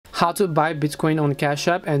how to buy Bitcoin on Cash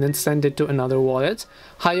App and then send it to another wallet.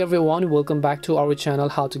 Hi everyone, welcome back to our channel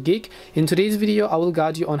How to Geek. In today's video, I will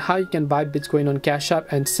guide you on how you can buy Bitcoin on Cash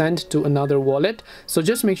App and send to another wallet. So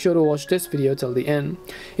just make sure to watch this video till the end.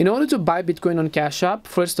 In order to buy Bitcoin on Cash App,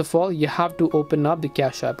 first of all, you have to open up the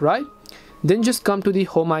Cash App, right? Then just come to the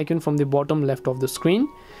home icon from the bottom left of the screen.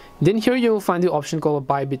 Then here you will find the option called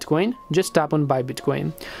buy Bitcoin. Just tap on buy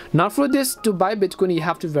Bitcoin. Now for this, to buy Bitcoin, you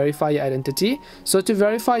have to verify your identity. So to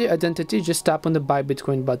verify your identity, just tap on the buy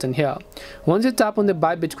Bitcoin button here. Once you tap on the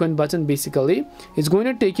buy Bitcoin button, basically it's going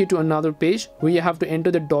to take you to another page where you have to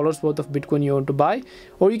enter the dollars worth of Bitcoin you want to buy,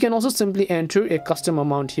 or you can also simply enter a custom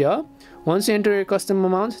amount here. Once you enter your custom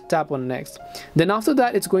amount, tap on next. Then after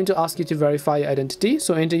that, it's going to ask you to verify your identity.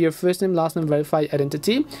 So enter your first name, last name, verify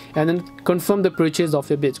identity, and then confirm the purchase of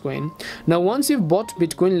your Bitcoin. Now once you've bought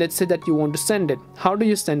Bitcoin, let's say that you want to send it. How do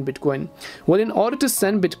you send Bitcoin? Well, in order to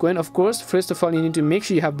send Bitcoin, of course, first of all, you need to make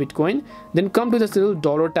sure you have Bitcoin. Then come to this little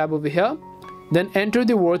dollar tab over here. Then enter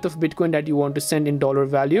the worth of Bitcoin that you want to send in dollar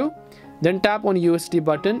value. Then tap on USD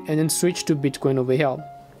button and then switch to Bitcoin over here.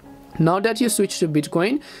 Now that you switch to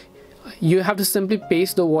Bitcoin, you have to simply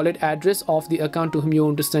paste the wallet address of the account to whom you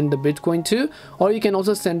want to send the Bitcoin to, or you can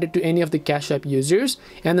also send it to any of the Cash App users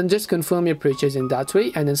and then just confirm your purchase in that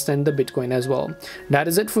way and then send the Bitcoin as well. That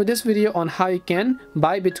is it for this video on how you can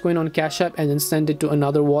buy Bitcoin on Cash App and then send it to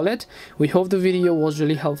another wallet. We hope the video was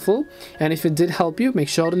really helpful, and if it did help you, make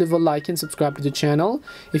sure to leave a like and subscribe to the channel.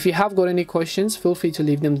 If you have got any questions, feel free to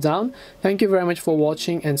leave them down. Thank you very much for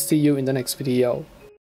watching and see you in the next video.